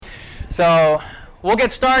So we'll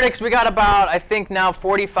get started because we got about, I think now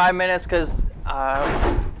 45 minutes because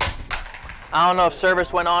I don't know if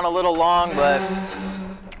service went on a little long, but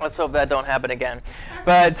let's hope that don't happen again.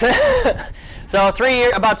 But so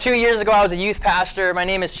about 2 years ago, I was a youth pastor. My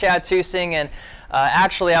name is Chad Tusing, and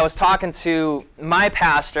actually I was talking to my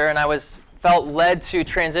pastor, and felt led to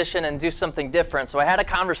transition and do something different. So I had a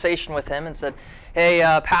conversation with him and said, hey,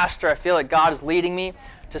 Pastor, I feel like God is leading me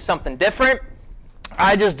to something different.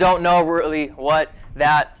 I just don't know really what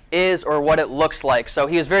that is or what it looks like. So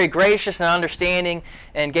he was very gracious and understanding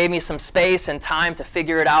and gave me some space and time to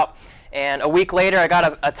figure it out. And a week later, I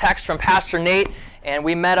got a text from Pastor Nate, and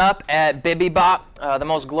we met up at Bibimbap, the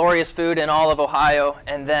most glorious food in all of Ohio,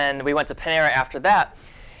 and then we went to Panera after that.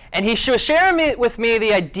 And he was sharing with me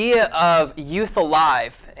the idea of Youth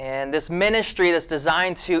Alive and this ministry that's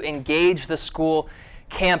designed to engage the school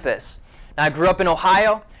campus. Now, I grew up in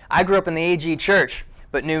Ohio. I grew up in the AG Church,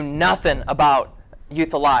 but knew nothing about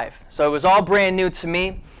Youth Alive. So it was all brand new to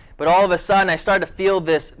me, but all of a sudden I started to feel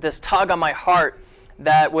this tug on my heart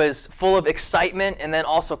that was full of excitement and then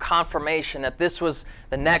also confirmation that this was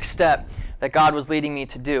the next step that God was leading me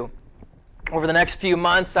to do. Over the next few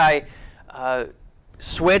months, I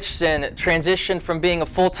switched and transitioned from being a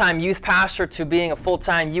full-time youth pastor to being a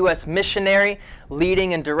full-time U.S. missionary,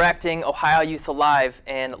 leading and directing Ohio Youth Alive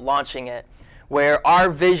and launching it, where our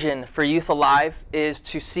vision for Youth Alive is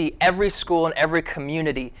to see every school and every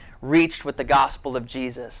community reached with the gospel of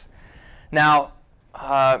Jesus. Now,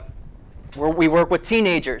 we work with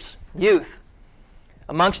teenagers, youth.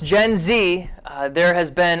 Amongst Gen Z, there has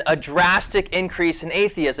been a drastic increase in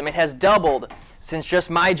atheism. It has doubled since just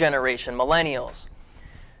my generation, millennials.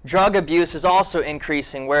 Drug abuse is also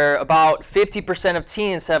increasing, where about 50% of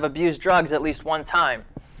teens have abused drugs at least one time.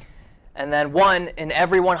 And then 1 in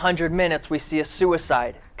every 100 minutes, we see a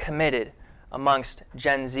suicide committed amongst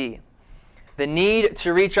Gen Z. The need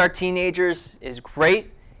to reach our teenagers is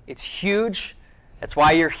great. It's huge. That's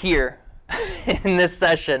why you're here in this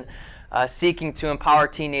session, seeking to empower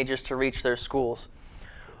teenagers to reach their schools.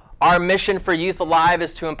 Our mission for Youth Alive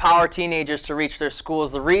is to empower teenagers to reach their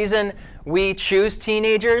schools. The reason we choose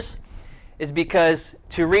teenagers is because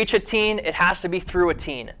to reach a teen, it has to be through a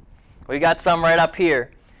teen. We got some right up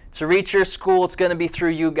here. To reach your school, it's going to be through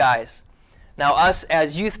you guys. Now, us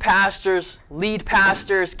as youth pastors, lead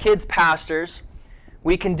pastors, kids pastors,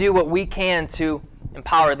 we can do what we can to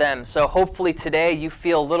empower them. So hopefully today you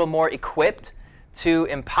feel a little more equipped to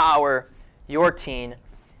empower your teen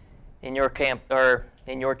in your camp or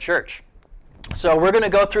in your church. So we're going to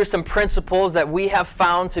go through some principles that we have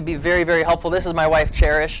found to be very, very helpful. This is my wife,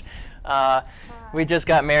 Cherish. We just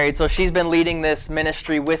got married, so she's been leading this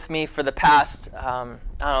ministry with me for the past,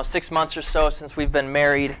 6 months or so since we've been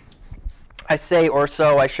married. I say or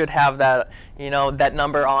so, I should have that, that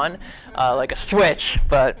number on, like a switch,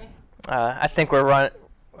 but I think we're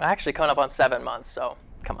actually coming up on 7 months, so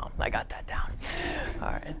come on, I got that down. All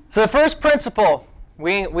right. So the first principle,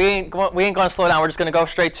 we ain't going to slow down. We're just going to go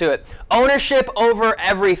straight to it. Ownership over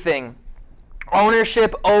everything.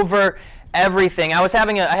 Ownership over everything. I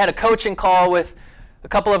had a coaching call with a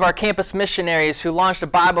couple of our campus missionaries who launched a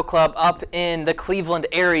Bible club up in the Cleveland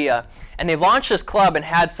area. And they launched this club and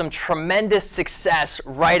had some tremendous success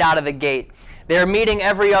right out of the gate. They were meeting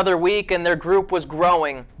every other week and their group was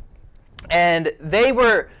growing. And they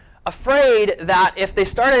were afraid that if they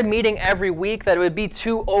started meeting every week that it would be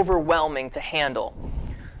too overwhelming to handle.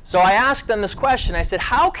 So I asked them this question. I said,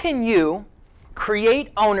 how can you create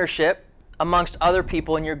ownership amongst other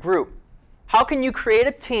people in your group? How can you create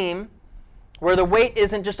a team where the weight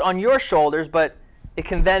isn't just on your shoulders, but it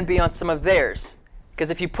can then be on some of theirs?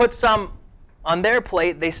 Because if you put some on their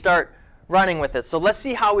plate, they start running with it. So let's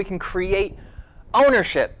see how we can create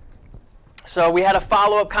ownership. So we had a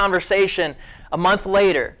follow-up conversation a month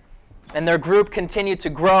later, and their group continued to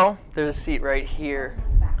grow. There's a seat right here,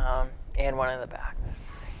 and one in the back.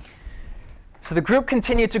 So the group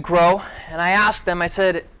continued to grow, and I asked them, I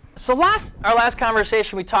said, so our last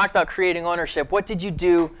conversation we talked about creating ownership. What did you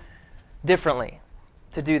do differently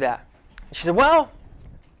to do that? And she said, well,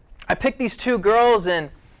 I picked these 2 girls,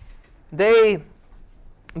 and they're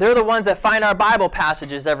the ones that find our Bible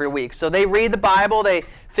passages every week. So they read the Bible, they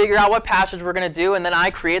figure out what passage we're going to do, and then I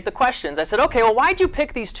create the questions. I said, okay, well, why'd you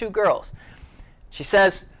pick these 2 girls? She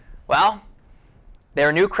says, well,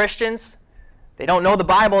 they're new Christians. They don't know the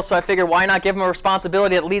Bible, so I figured why not give them a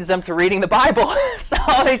responsibility that leads them to reading the Bible? So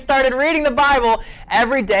they started reading the Bible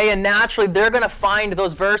every day, and naturally they're going to find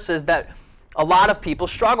those verses that a lot of people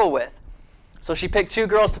struggle with. So she picked 2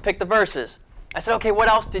 girls to pick the verses. I said, okay, what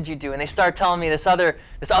else did you do? And they started telling me this other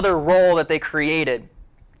role that they created.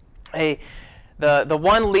 The The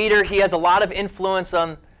one leader, he has a lot of influence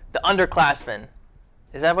on the underclassmen.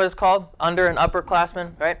 Is that what it's called? Under and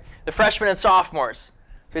upperclassmen, right? The freshmen and sophomores.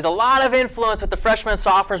 So he has a lot of influence with the freshmen and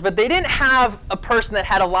sophomores, but they didn't have a person that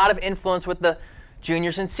had a lot of influence with the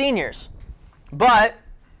juniors and seniors. But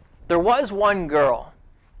there was one girl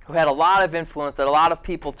who had a lot of influence that a lot of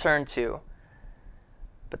people turned to.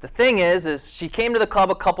 But the thing is she came to the club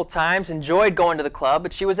a couple times, enjoyed going to the club,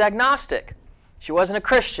 but she was agnostic. She wasn't a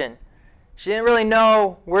Christian. She didn't really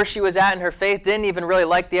know where she was at in her faith, didn't even really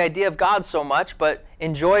like the idea of God so much, but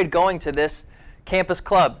enjoyed going to this campus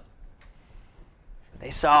club. They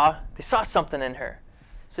saw something in her.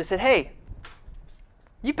 So they said, hey,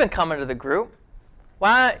 you've been coming to the group.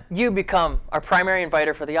 Why don't you become our primary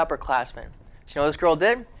inviter for the upperclassmen? You know what this girl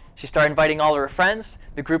did? She started inviting all of her friends.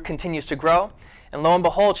 The group continues to grow. And lo and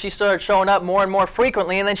behold, she started showing up more and more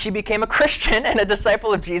frequently, and then she became a Christian and a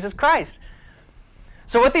disciple of Jesus Christ.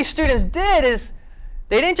 So what these students did is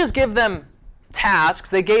they didn't just give them tasks,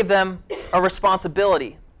 they gave them a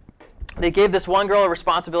responsibility. They gave this one girl a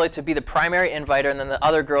responsibility to be the primary inviter, and then the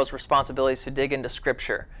other girl's responsibilities to dig into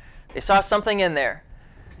Scripture. They saw something in there.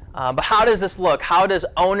 But how does this look? How does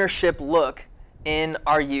ownership look in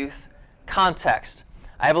our youth context?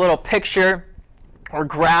 I have a little picture or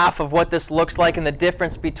graph of what this looks like and the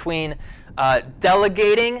difference between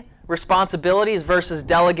delegating responsibilities versus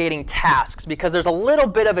delegating tasks, because there's a little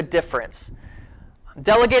bit of a difference.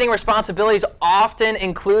 Delegating responsibilities often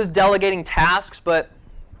includes delegating tasks, but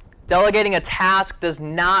delegating a task does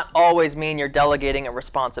not always mean you're delegating a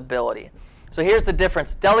responsibility. So here's the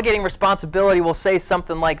difference. Delegating responsibility will say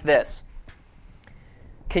something like this.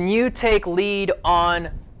 Can you take lead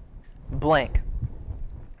on blank?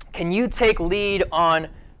 Can you take lead on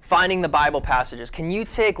finding the Bible passages? Can you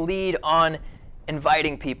take lead on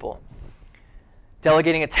inviting people?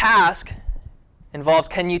 Delegating a task involves,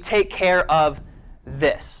 can you take care of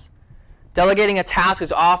this? Delegating a task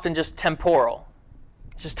is often just temporal.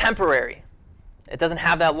 It's just temporary. It doesn't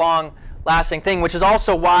have that long-lasting thing, which is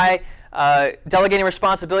also why delegating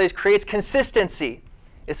responsibilities creates consistency.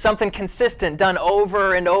 It's something consistent, done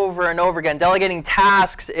over and over and over again. Delegating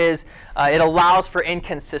tasks is, it allows for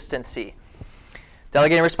inconsistency.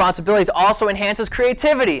 Delegating responsibilities also enhances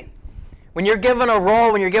creativity. When you're given a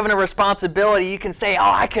role, when you're given a responsibility, you can say,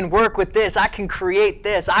 oh, I can work with this, I can create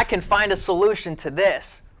this, I can find a solution to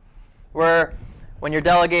this. Where when you're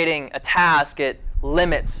delegating a task, it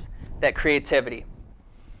limits that creativity.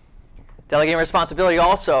 Delegating responsibility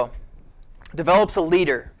also develops a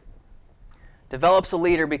leader. Develops a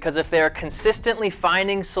leader because if they're consistently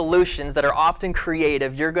finding solutions that are often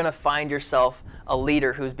creative, you're going to find yourself a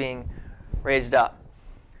leader who's being raised up.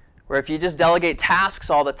 Where if you just delegate tasks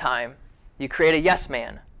all the time, you create a yes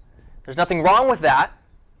man. There's nothing wrong with that,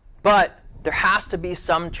 but there has to be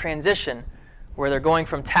some transition where they're going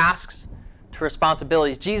from tasks to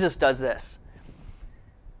responsibilities. Jesus does this.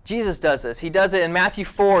 Jesus does this. He does it in Matthew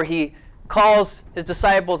 4. He calls his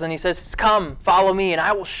disciples and he says, come, follow me, and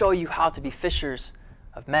I will show you how to be fishers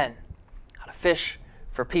of men, how to fish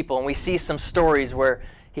for people. And we see some stories where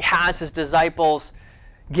he has his disciples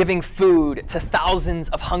giving food to thousands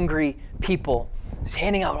of hungry people. He's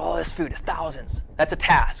handing out all this food to thousands. That's a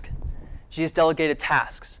task. Jesus delegated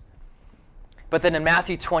tasks. But then in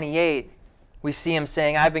Matthew 28, we see him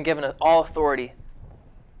saying, I've been given all authority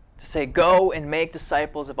to say, go and make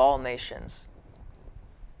disciples of all nations.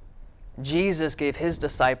 Jesus gave his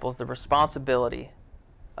disciples the responsibility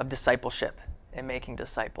of discipleship and making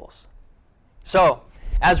disciples. So,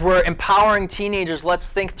 as we're empowering teenagers, let's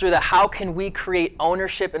think through that. How can we create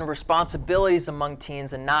ownership and responsibilities among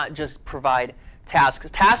teens and not just provide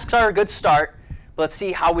tasks? Tasks are a good start, but let's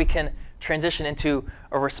see how we can transition into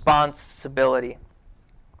a responsibility.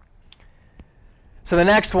 So the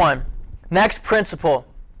next principle.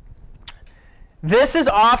 This is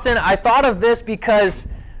often, I thought of this because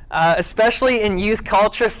especially in youth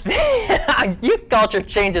culture, youth culture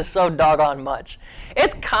changes so doggone much.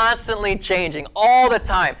 It's constantly changing all the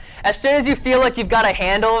time. As soon as you feel like you've got a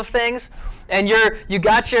handle of things, and you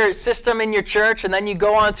got your system in your church, and then you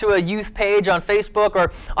go onto a youth page on Facebook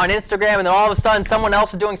or on Instagram, and then all of a sudden someone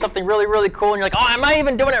else is doing something really, really cool, and you're like, oh, am I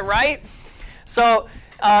even doing it right? So,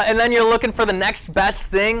 and then you're looking for the next best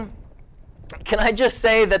thing. Can I just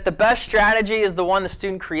say that the best strategy is the one the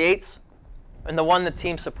student creates and the one the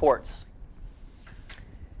team supports?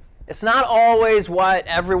 It's not always what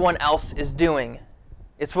everyone else is doing.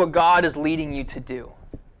 It's what God is leading you to do.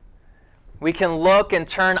 We can look and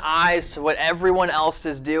turn eyes to what everyone else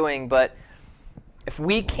is doing, but if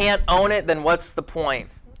we can't own it, then what's the point?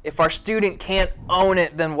 If our student can't own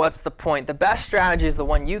it, then what's the point? The best strategy is the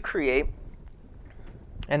one you create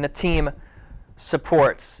and the team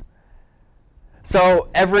supports. So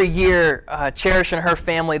every year, Cherish and her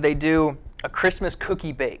family, they do a Christmas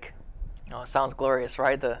cookie bake. Oh, it sounds glorious,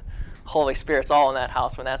 right? The Holy Spirit's all in that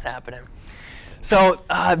house when that's happening. So,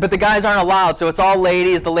 but the guys aren't allowed, so it's all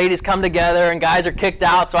ladies. The ladies come together, and guys are kicked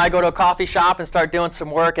out, so I go to a coffee shop and start doing some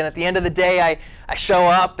work, and at the end of the day, I show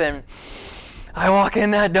up, and I walk in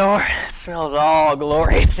that door. It smells all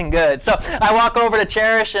glorious and good. So I walk over to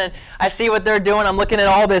Cherish, and I see what they're doing. I'm looking at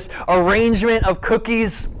all this arrangement of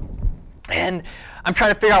cookies, and I'm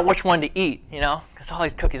trying to figure out which one to eat, because all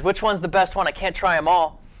these cookies. Which one's the best one? I can't try them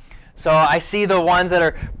all. So I see the ones that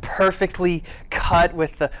are perfectly cut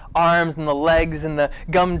with the arms and the legs and the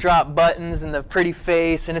gumdrop buttons and the pretty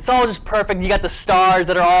face, and it's all just perfect. You got the stars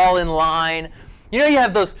that are all in line. You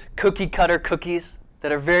have those cookie cutter cookies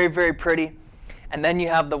that are very, very pretty. And then you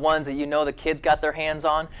have the ones that the kids got their hands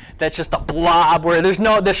on. That's just a blob where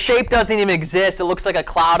the shape doesn't even exist. It looks like a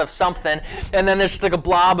cloud of something. And then there's just like a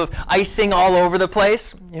blob of icing all over the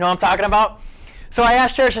place. You know what I'm talking about? So I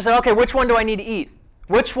asked Cherish, I said, okay, which one do I need to eat?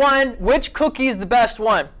 Which cookie is the best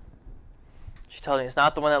one? She told me it's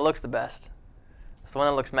not the one that looks the best. It's the one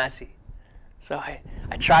that looks messy. So I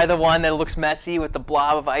try the one that looks messy with the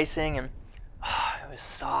blob of icing, and it was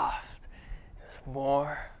soft. It was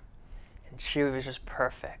warm. And she was just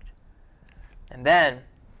perfect. And then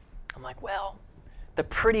I'm like, well, the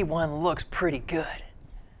pretty one looks pretty good.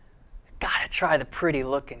 Gotta try the pretty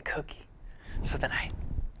looking cookie. So then I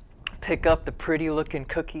pick up the pretty looking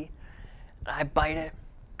cookie, and I bite it.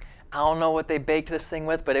 I don't know what they baked this thing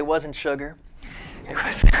with, but it wasn't sugar.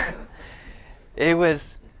 It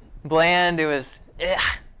was bland. It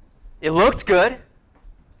looked good.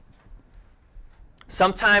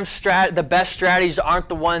 Sometimes the best strategies aren't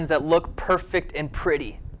the ones that look perfect and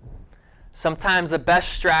pretty. Sometimes the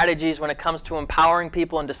best strategies when it comes to empowering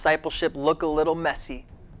people in discipleship look a little messy.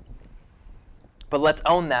 But let's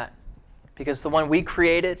own that, because the one we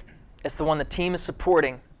created is the one the team is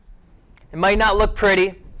supporting. It might not look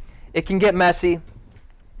pretty. It can get messy.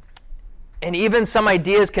 And even some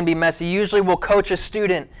ideas can be messy. Usually we'll coach a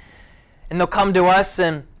student, and they'll come to us,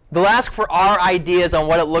 and they'll ask for our ideas on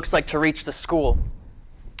what it looks like to reach the school.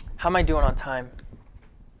 How am I doing on time?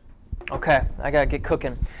 Okay, I gotta get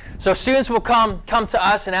cooking. So students will come to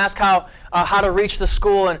us and ask how to reach the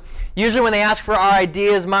school, and usually when they ask for our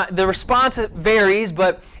ideas, the response varies,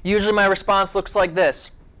 but usually my response looks like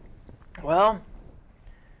this. Well,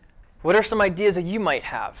 what are some ideas that you might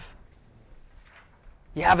have?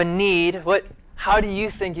 You have a need. How do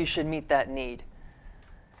you think you should meet that need?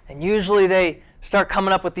 And usually they start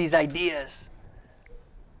coming up with these ideas.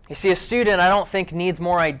 You see, a student, I don't think, needs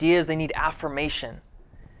more ideas. They need affirmation.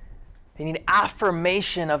 They need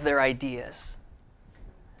affirmation of their ideas.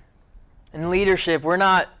 In leadership,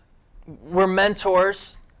 we're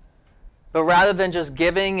mentors, but rather than just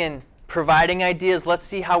giving and providing ideas, let's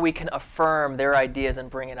see how we can affirm their ideas and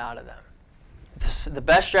bring it out of them. The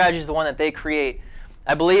best strategy is the one that they create.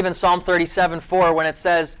 I believe in Psalm 37:4 when it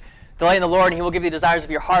says, delight in the Lord and He will give you the desires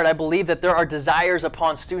of your heart. I believe that there are desires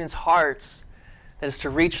upon students' hearts that is to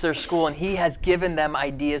reach their school, and He has given them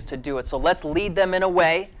ideas to do it. So let's lead them in a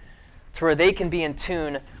way to where they can be in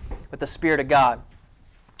tune with the Spirit of God.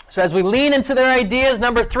 So as we lean into their ideas,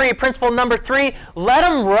 principle number 3, let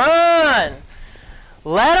them run.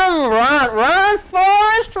 Let them run. Run,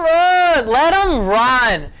 Forrest, run. Let them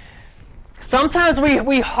run. Sometimes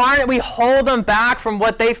we hold them back from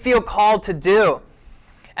what they feel called to do.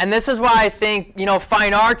 And this is why I think,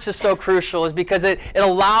 fine arts is so crucial, is because it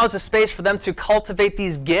allows a space for them to cultivate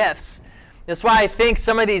these gifts. That's why I think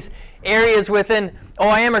some of these areas within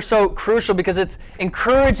OIM are so crucial, because it's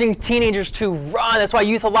encouraging teenagers to run. That's why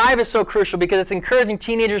Youth Alive is so crucial, because it's encouraging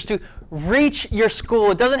teenagers to reach your school.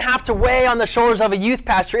 It doesn't have to weigh on the shoulders of a youth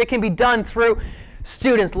pastor. It can be done through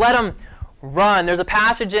students. Let them run. There's a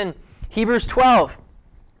passage in Hebrews 12.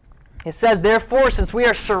 It says, therefore, since we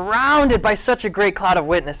are surrounded by such a great cloud of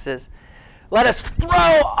witnesses, let us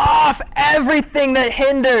throw off everything that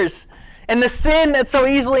hinders and the sin that so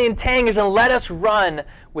easily entangles, and let us run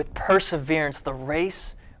with perseverance the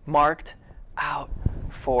race marked out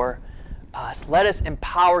for us. Let us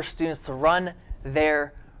empower students to run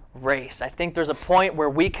their race. I think there's a point where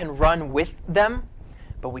we can run with them,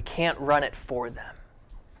 but we can't run it for them.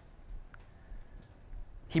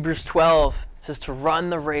 Hebrews 12 says to run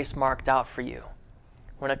the race marked out for you.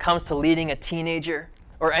 When it comes to leading a teenager,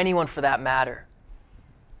 or anyone for that matter,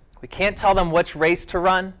 we can't tell them which race to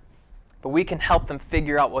run, but we can help them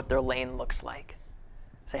figure out what their lane looks like.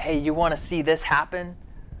 Say, hey, you want to see this happen?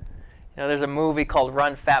 There's a movie called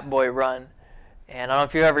Run, Fat Boy, Run. And I don't know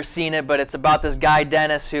if you've ever seen it, but it's about this guy,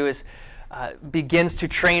 Dennis, who is begins to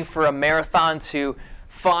train for a marathon to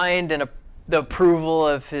find the approval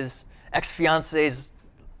of his ex-fiance's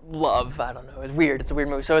love. I don't know. It's weird. It's a weird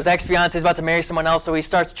movie. So his ex-fiance is about to marry someone else, so he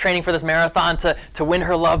starts training for this marathon to win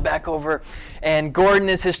her love back over. And Gordon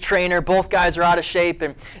is his trainer. Both guys are out of shape.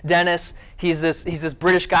 And Dennis, he's this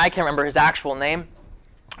British guy. I can't remember his actual name.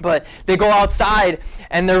 But they go outside,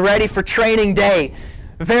 and they're ready for training day.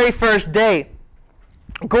 Very first day.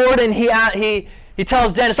 Gordon, he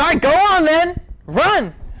tells Dennis, all right, go on then.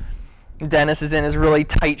 Run. Dennis is in his really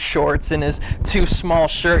tight shorts and his too small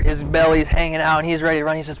shirt. His belly's hanging out, and he's ready to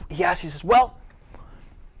run. He says,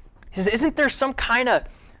 isn't there some kind of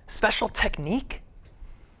special technique?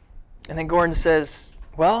 And then Gordon says,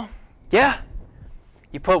 well, yeah.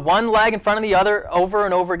 You put one leg in front of the other over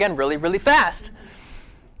and over again really, really fast.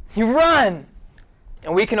 You run.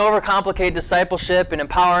 And we can overcomplicate discipleship and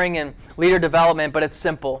empowering and leader development, but it's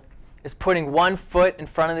simple. It's putting one foot in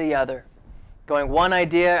front of the other. Going one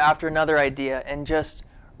idea after another idea and just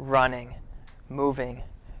running, moving,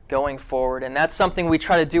 going forward. And that's something we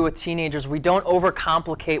try to do with teenagers. We don't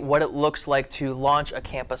overcomplicate what it looks like to launch a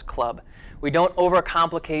campus club. We don't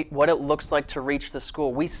overcomplicate what it looks like to reach the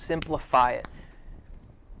school. We simplify it.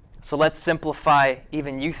 So let's simplify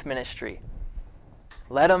even youth ministry.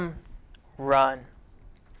 Let them run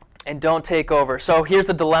and don't take over. So here's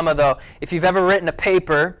the dilemma though. If you've ever written a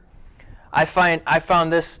paper, I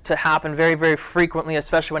found this to happen very, very frequently,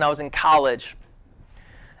 especially when I was in college.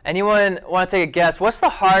 Anyone want to take a guess? What's the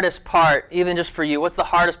hardest part, even just for you, what's the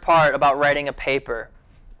hardest part about writing a paper?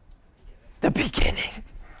 The beginning.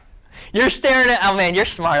 You're staring at, oh man, you're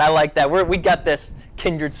smart. I like that. We got this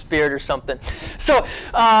kindred spirit or something. So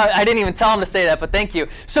I didn't even tell him to say that, but thank you.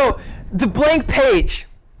 So the blank page.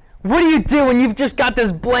 What do you do when you've just got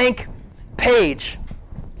this blank page?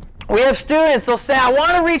 We have students, they'll say, I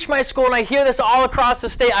want to reach my school, and I hear this all across the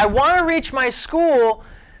state. I want to reach my school,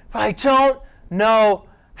 but I don't know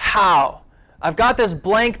how. I've got this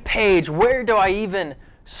blank page. Where do I even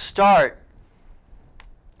start?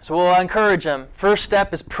 So we'll encourage them. First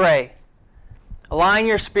step is pray. Align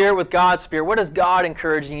your spirit with God's spirit. What is God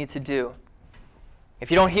encouraging you to do?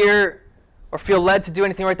 If you don't hear or feel led to do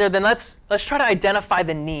anything right there, then let's try to identify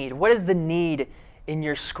the need. What is the need in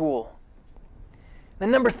your school? Then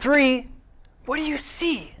number 3, what do you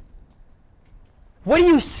see? What do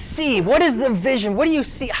you see? What is the vision? What do you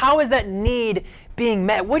see? How is that need being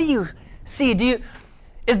met? What do you see?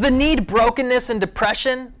 Is the need brokenness and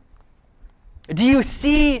depression? Do you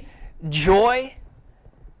see joy,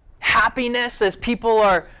 happiness as people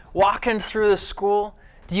are walking through the school?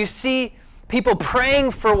 Do you see people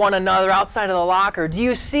praying for one another outside of the locker? Do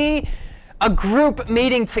you see a group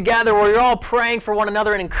meeting together where you're all praying for one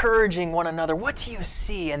another and encouraging one another? What do you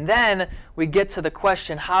see? And then we get to the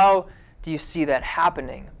question, how do you see that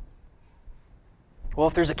happening? Well,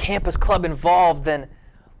 if there's a campus club involved, then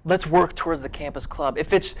let's work towards the campus club.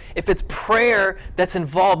 If it's prayer that's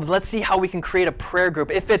involved, let's see how we can create a prayer group.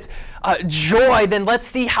 If it's joy, then let's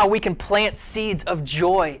see how we can plant seeds of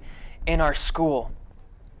joy in our school.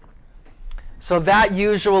 So that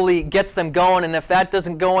usually gets them going, and if that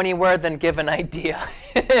doesn't go anywhere, then give an idea.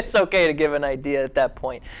 It's okay to give an idea at that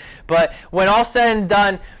point. But when all said and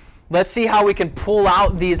done, let's see how we can pull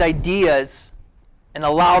out these ideas and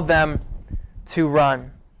allow them to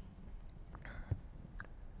run.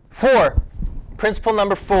 4, principle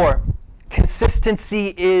number 4,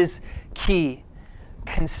 consistency is key.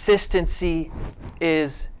 Consistency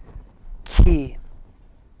is key.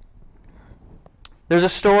 There's a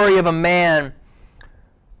story of a man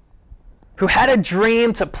who had a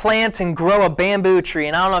dream to plant and grow a bamboo tree.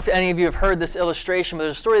 And I don't know if any of you have heard this illustration, but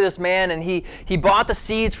there's a story of this man, and he bought the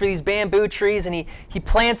seeds for these bamboo trees, and he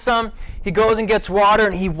plants them. He goes and gets water,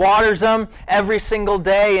 and he waters them every single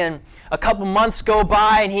day. And a couple months go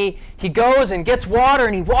by, and he goes and gets water,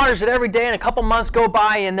 and he waters it every day. And a couple months go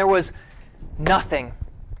by, and there was nothing.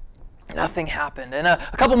 Nothing happened. And a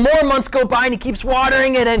couple more months go by, and he keeps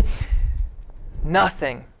watering it, and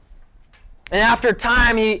nothing. And after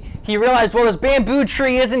time, he realized, well, this bamboo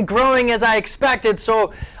tree isn't growing as I expected,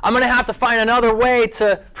 so I'm going to have to find another way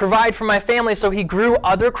to provide for my family. So he grew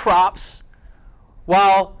other crops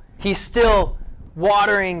while he's still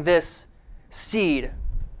watering this seed.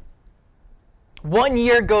 1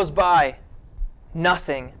 year goes by,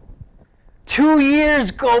 nothing. 2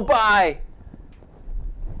 years go by,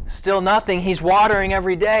 still nothing. He's watering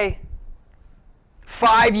every day.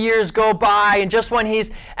 5 years go by, and just when he's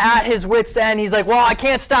at his wit's end, he's like, well, I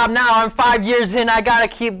can't stop now. I'm 5 years in. I got to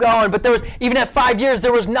keep going. But even at 5 years,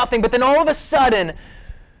 there was nothing. But then all of a sudden,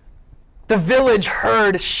 the village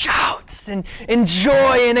herd shouts. happiness and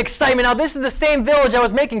joy and excitement. Now, this is the same village I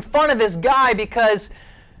was making fun of this guy because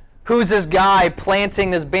who's this guy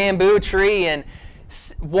planting this bamboo tree and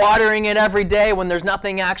watering it every day when there's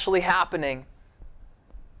nothing actually happening?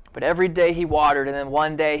 But every day he watered, and then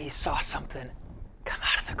one day he saw something come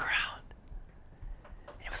out of the ground.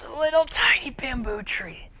 It was a little tiny bamboo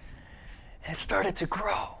tree, and it started to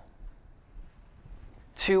grow.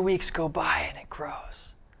 2 weeks go by and it grows.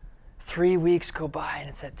 3 weeks go by and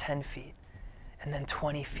it's at 10 feet, and then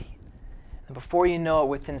 20 feet. And before you know it,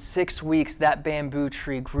 within 6 weeks, that bamboo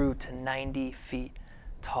tree grew to 90 feet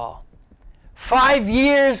tall. 5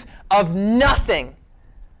 years of nothing.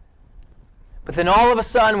 But then all of a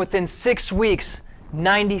sudden, within 6 weeks,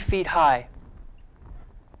 90 feet high.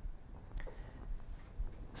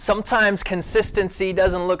 Sometimes consistency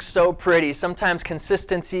doesn't look so pretty. Sometimes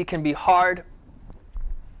consistency can be hard.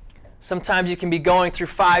 Sometimes you can be going through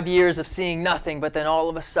 5 years of seeing nothing, but then all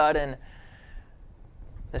of a sudden,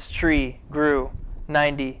 this tree grew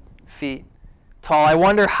 90 feet tall. I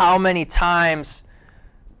wonder how many times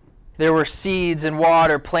there were seeds and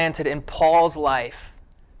water planted in Paul's life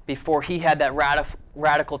before he had that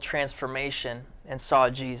radical transformation and saw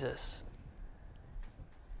Jesus.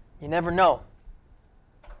 You never know.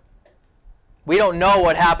 We don't know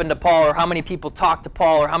what happened to Paul or how many people talked to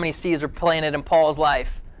Paul or how many seeds were planted in Paul's life.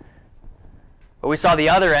 But we saw the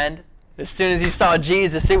other end. As soon as you saw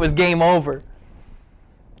Jesus, it was game over.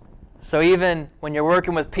 So even when you're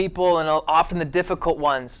working with people, and often the difficult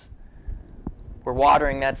ones, we're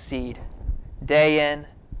watering that seed day in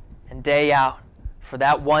and day out for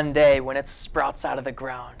that one day when it sprouts out of the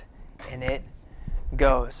ground and it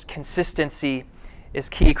goes. Consistency is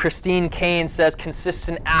key. Christine Caine says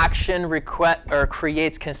consistent action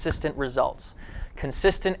creates consistent results.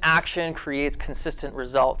 Consistent action creates consistent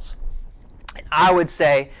results. And I would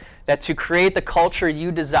say that to create the culture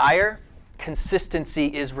you desire, consistency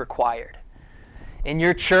is required. In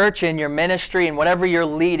your church, in your ministry, in whatever you're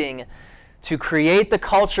leading, to create the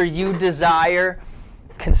culture you desire,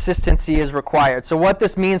 consistency is required. So what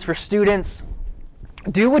this means for students,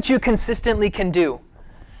 do what you consistently can do.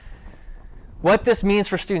 What this means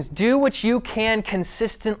for students, do what you can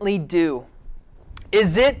consistently do.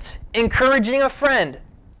 Is it encouraging a friend?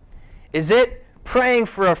 Is it praying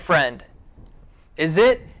for a friend? Is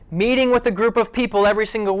it meeting with a group of people every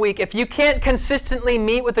single week? If you can't consistently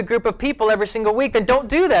meet with a group of people every single week, then don't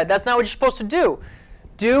do that. That's not what you're supposed to do.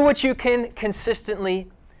 Do what you can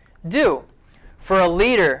consistently do. For a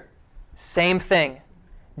leader, same thing.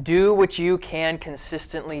 Do what you can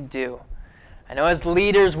consistently do. I know as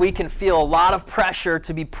leaders, we can feel a lot of pressure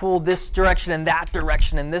to be pulled this direction and that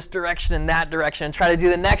direction and this direction and that direction and try to do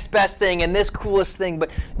the next best thing and this coolest thing,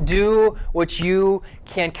 but do what you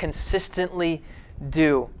can consistently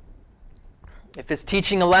do. If it's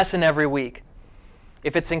teaching a lesson every week,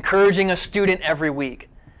 if it's encouraging a student every week,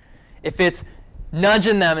 if it's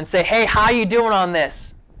nudging them and say, hey, how you doing on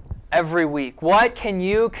this every week? What can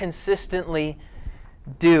you consistently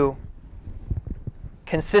do?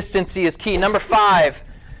 Consistency is key. Number five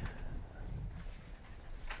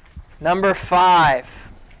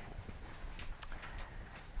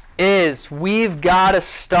is we've got to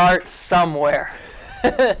start somewhere.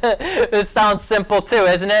 This sounds simple too,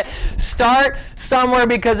 isn't it? Start somewhere,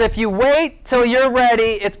 because if you wait till you're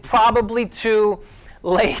ready, it's probably too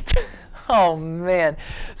late. Oh man.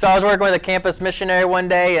 So I was working with a campus missionary one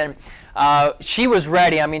day, and she was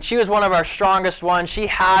ready. I mean, she was one of our strongest ones. She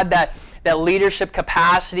had that leadership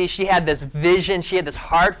capacity. She had this vision. She had this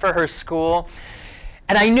heart for her school.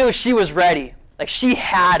 And I knew she was ready. Like, she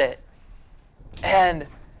had it. And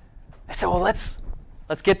I said, well, let's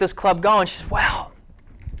get this club going. She said, well,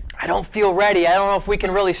 I don't feel ready. I don't know if we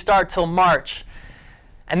can really start till March.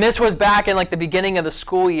 And this was back in like the beginning of the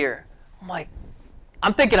school year.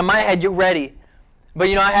 I'm thinking in my head, you're ready. But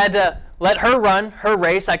I had to let her run her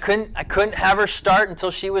race. I couldn't have her start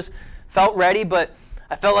until she felt ready, but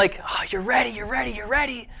I felt like, oh, you're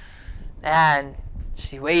ready. And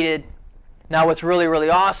she waited. Now what's really,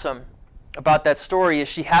 really awesome about that story is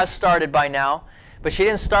she has started by now, but she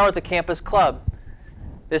didn't start with the campus club.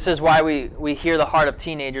 This is why we hear the heart of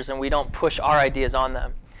teenagers and we don't push our ideas on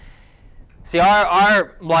them. See,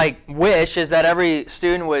 our wish is that every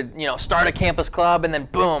student would, start a campus club and then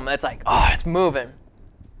boom, it's like, oh, it's moving.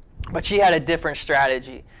 But she had a different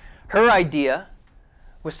strategy. Her idea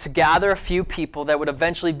was to gather a few people that would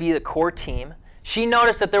eventually be the core team. She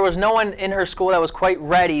noticed that there was no one in her school that was quite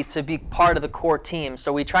ready to be part of the core team.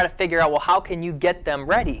 So we try to figure out, well, how can you get them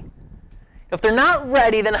ready? If they're not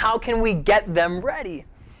ready, then how can we get them ready?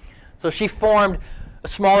 So she formed a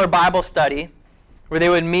smaller Bible study where they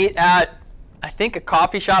would meet at I think, a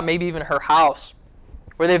coffee shop, maybe even her house,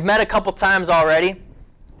 where they've met a couple times already,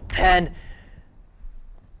 and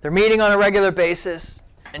they're meeting on a regular basis,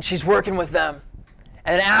 and she's working with them.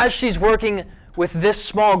 And as she's working with this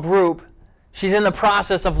small group, she's in the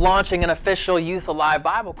process of launching an official Youth Alive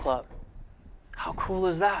Bible Club. How cool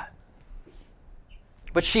is that?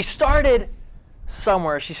 But she started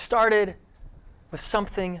somewhere. She started with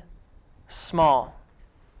something small.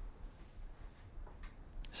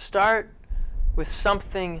 Start with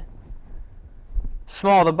something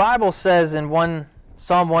small. The Bible says in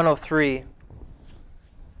Psalm 103,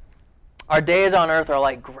 our days on earth are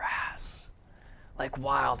like grass, like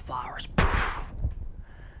wildflowers.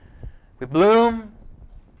 We bloom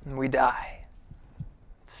and we die.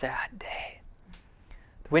 Sad day.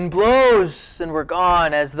 The wind blows and we're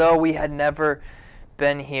gone as though we had never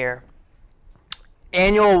been here.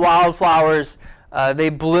 Annual wildflowers, they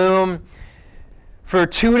bloom for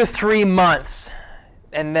 2 to 3 months,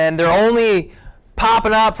 and then they're only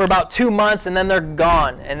popping up for about 2 months, and then they're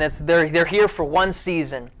gone, and they're here for one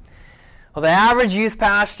season. Well, the average youth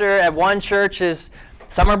pastor at one church is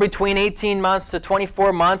somewhere between 18 months to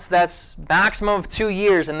 24 months. That's maximum of 2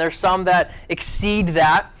 years, and there's some that exceed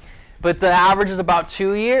that, but the average is about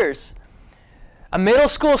 2 years. A middle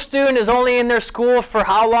school student is only in their school for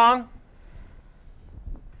how long?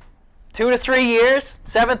 2 to 3 years.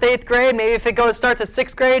 7th, 8th grade, maybe if it starts at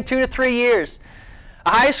 6th grade, 2 to 3 years.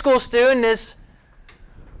 A high school student is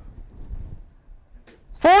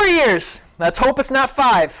 4 years. Let's hope it's not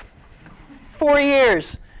 5. 4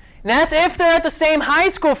 years. And that's if they're at the same high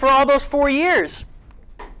school for all those 4 years.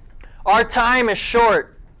 Our time is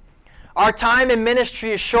short. Our time in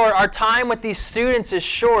ministry is short. Our time with these students is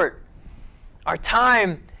short. Our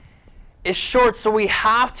time is short, so we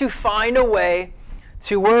have to find a way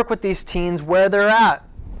to work with these teens where they're at.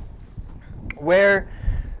 Where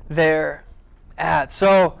they're at.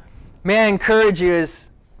 So, may I encourage you is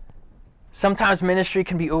sometimes ministry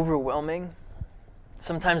can be overwhelming.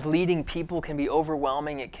 Sometimes leading people can be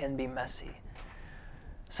overwhelming. It can be messy.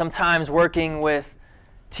 Sometimes working with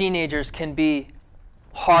teenagers can be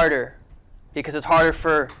harder because it's harder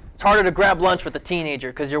to grab lunch with a teenager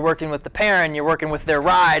because you're working with the parent, you're working with their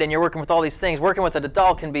ride, and you're working with all these things. Working with an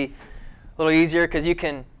adult can be a little easier because you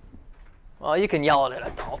can yell at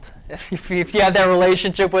an adult. If you have that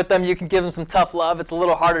relationship with them, you can give them some tough love. It's a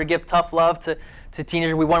little harder to give tough love to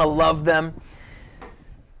teenagers. We want to love them.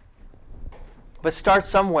 But start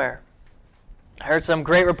somewhere. I heard some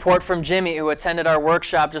great report from Jimmy, who attended our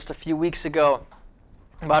workshop just a few weeks ago,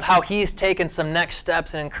 about how he's taken some next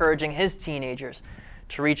steps in encouraging his teenagers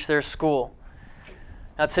to reach their school.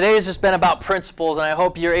 Now today has just been about principles, and I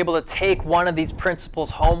hope you're able to take one of these principles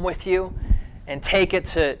home with you and take it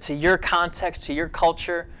to your context, to your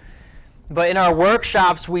culture. But in our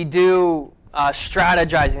workshops, we do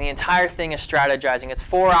strategizing. The entire thing is strategizing. It's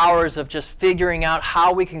 4 hours of just figuring out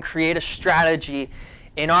how we can create a strategy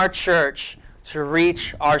in our church to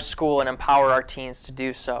reach our school and empower our teens to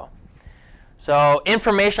do so. So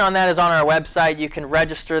information on that is on our website. You can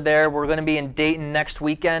register there. We're going to be in Dayton next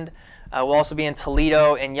weekend. We'll also be in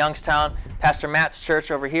Toledo and Youngstown. Pastor Matt's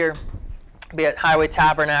church over here. Be at Highway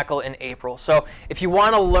Tabernacle in April. So if you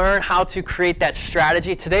want to learn how to create that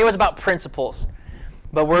strategy, today was about principles.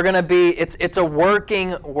 But we're going to be, it's a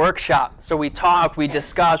working workshop. So we talk, we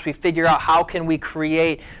discuss, we figure out how can we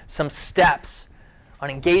create some steps on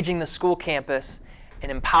engaging the school campus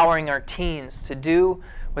and empowering our teens to do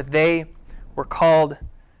what they were called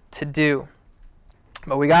to do.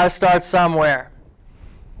 But we got to start somewhere.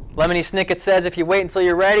 Lemony Snicket says, if you wait until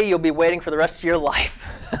you're ready, you'll be waiting for the rest of your life.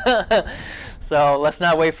 So let's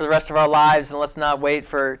not wait for the rest of our lives, and let's not wait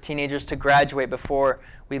for teenagers to graduate before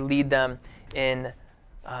we lead them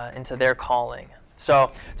into their calling.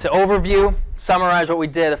 So to overview, summarize what we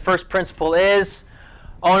did. The first principle is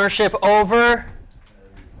ownership over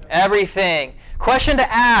everything. Question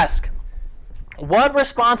to ask: what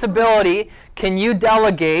responsibility can you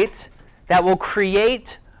delegate that will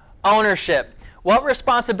create ownership? What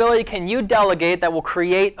responsibility can you delegate that will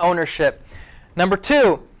create ownership? Number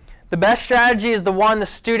 2, the best strategy is the one the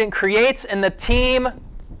student creates and the team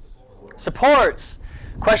supports.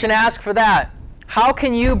 Question to ask for that: how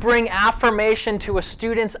can you bring affirmation to a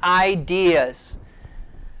student's ideas?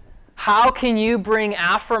 How can you bring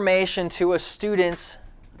affirmation to a student's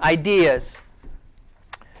ideas?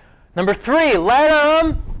 Number 3, let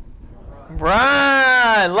them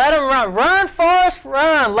run. Let them run. Run, Forrest,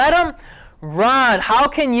 run. Let them run. How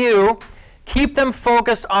can you keep them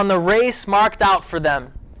focused on the race marked out for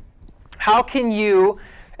them? How can you,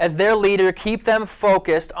 as their leader, keep them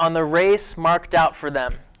focused on the race marked out for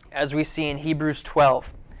them, as we see in Hebrews 12?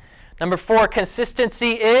 Number 4,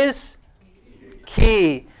 consistency is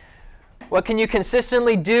key. What can you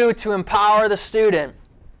consistently do to empower the student?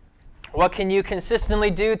 What can you consistently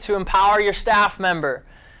do to empower your staff member?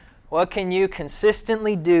 What can you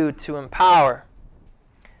consistently do to empower?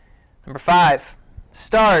 Number 5,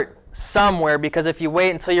 start somewhere, because if you wait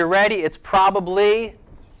until you're ready, it's probably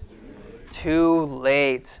too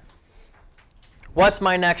late. What's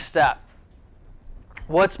my next step?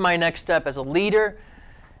 What's my next step as a leader,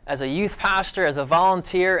 as a youth pastor, as a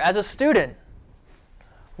volunteer, as a student?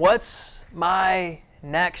 What's my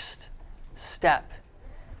next step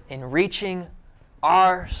in reaching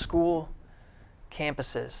our school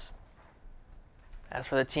campuses? That's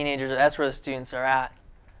where the teenagers, that's where the students are at.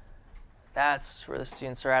 That's where the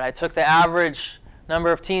students are at. I took the average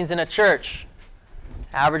number of teens in a church.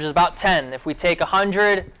 Average is about 10. If we take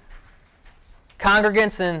 100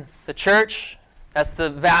 congregants in the church, that's the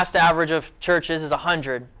vast average of churches is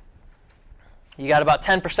 100. You got about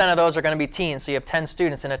 10% of those are going to be teens, so you have 10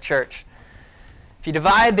 students in a church. If you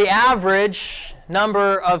divide the average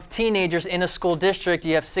number of teenagers in a school district,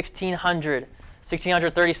 you have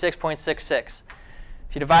 1,636.66.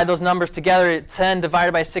 If you divide those numbers together, 10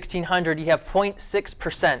 divided by 1,600, you have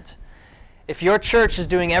 0.6%. If your church is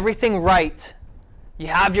doing everything right, you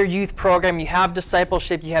have your youth program, you have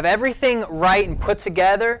discipleship, you have everything right and put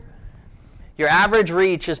together, your average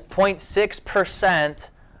reach is 0.6%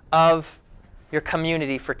 of your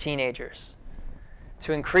community for teenagers.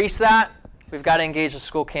 To increase that, we've got to engage the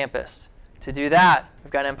school campus. To do that,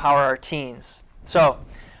 we've got to empower our teens. So,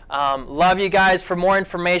 love you guys. For more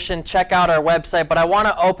information, check out our website. But I want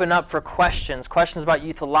to open up for questions. Questions about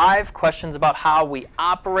Youth Alive, questions about how we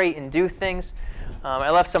operate and do things. I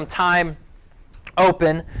left some time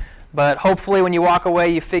open, but hopefully when you walk away,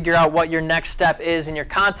 you figure out what your next step is in your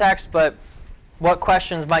context. But what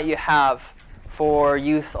questions might you have for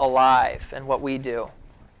Youth Alive and what we do?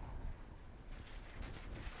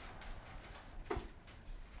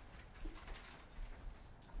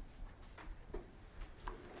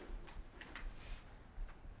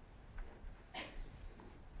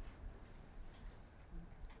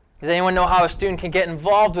 Does anyone know how a student can get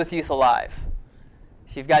involved with Youth Alive?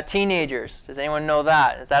 If you've got teenagers, does anyone know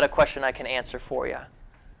that? Is that a question I can answer for you?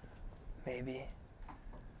 Maybe.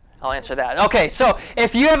 I'll answer that. Okay, so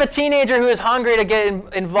if you have a teenager who is hungry to get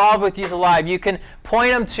involved with Youth Alive, you can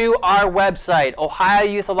point them to our website,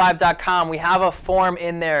 ohioyouthalive.com. We have a form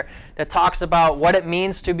in there that talks about what it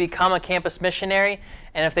means to become a campus missionary.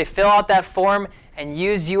 And if they fill out that form and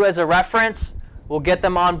use you as a reference, we'll get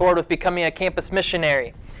them on board with becoming a campus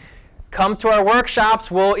missionary. Come to our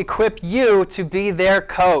workshops, we'll equip you to be their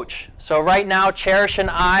coach. So right now, Cherish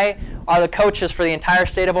and I are the coaches for the entire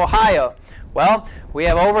state of Ohio. Well, we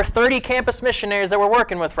have over 30 campus missionaries that we're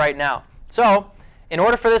working with right now. So, in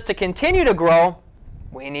order for this to continue to grow,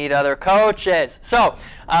 we need other coaches. So,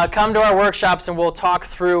 come to our workshops and we'll talk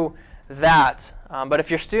through that. But if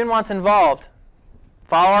your student wants involved,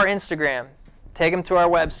 follow our Instagram. Take them to our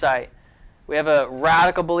website. We have a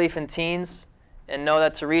radical belief in teens and know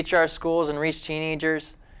that to reach our schools and reach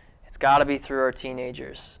teenagers, it's got to be through our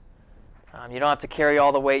teenagers. You don't have to carry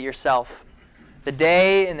all the weight yourself. The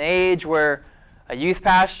day and age where a youth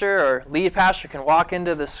pastor or lead pastor can walk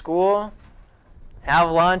into the school, have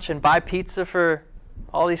lunch, and buy pizza for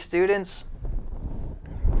all these students,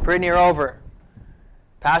 pretty near over.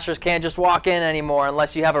 Pastors can't just walk in anymore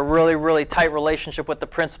unless you have a really, really tight relationship with the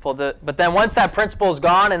principal. But then once that principal is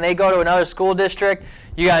gone and they go to another school district,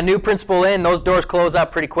 you got a new principal in, those doors close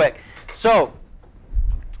up pretty quick. So,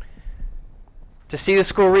 to see the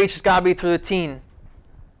school reach, it's got to be through the teen.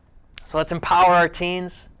 So let's empower our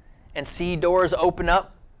teens and see doors open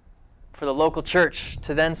up for the local church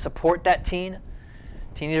to then support that teen.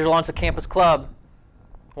 Teenager launches a campus club,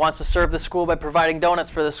 wants to serve the school by providing donuts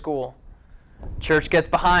for the school. Church gets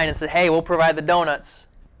behind and says, hey, we'll provide the donuts.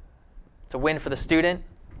 It's a win for the student.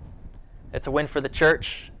 It's a win for the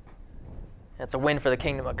church. It's a win for the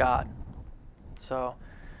kingdom of God. So,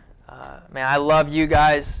 man, I love you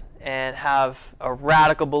guys and have a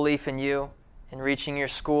radical belief in you in reaching your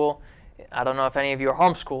school. I don't know if any of you are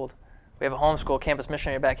homeschooled. We have a homeschool campus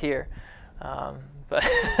missionary back here. But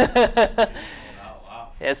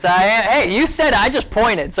yes, I am. Hey, you said I just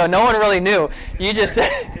pointed, so no one really knew. You just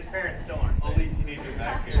said. His parents still aren't. Only teenager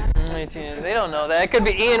back here. They don't know that. It could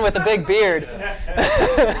be Ian with a big beard.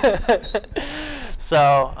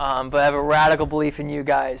 So, but I have a radical belief in you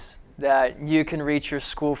guys that you can reach your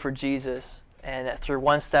school for Jesus, and that through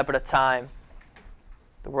one step at a time,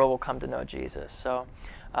 the world will come to know Jesus. So,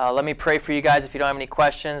 let me pray for you guys if you don't have any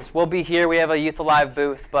questions. We'll be here. We have a Youth Alive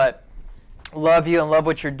booth, but love you and love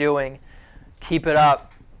what you're doing. Keep it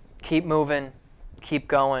up. keep moving, keep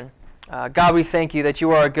going. God, we thank you that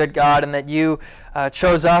you are a good God and that you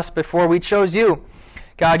chose us before we chose you.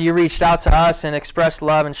 God, you reached out to us and expressed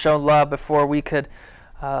love and showed love before we could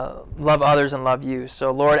love others and love you.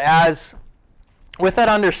 So, Lord, as with that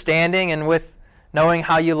understanding and with knowing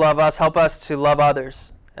how you love us, help us to love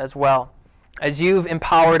others as well. As you've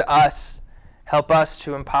empowered us, help us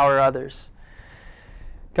to empower others.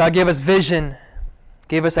 God, give us vision.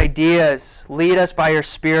 Give us ideas. Lead us by your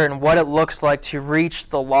Spirit and what it looks like to reach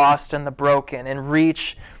the lost and the broken and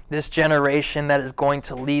reach this generation that is going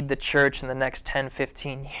to lead the church in the next 10,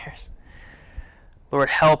 15 years. Lord,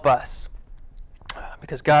 help us.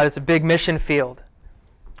 Because, God, it's a big mission field.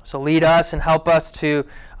 So lead us and help us to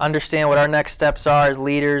understand what our next steps are as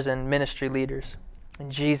leaders and ministry leaders. In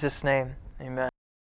Jesus' name, amen.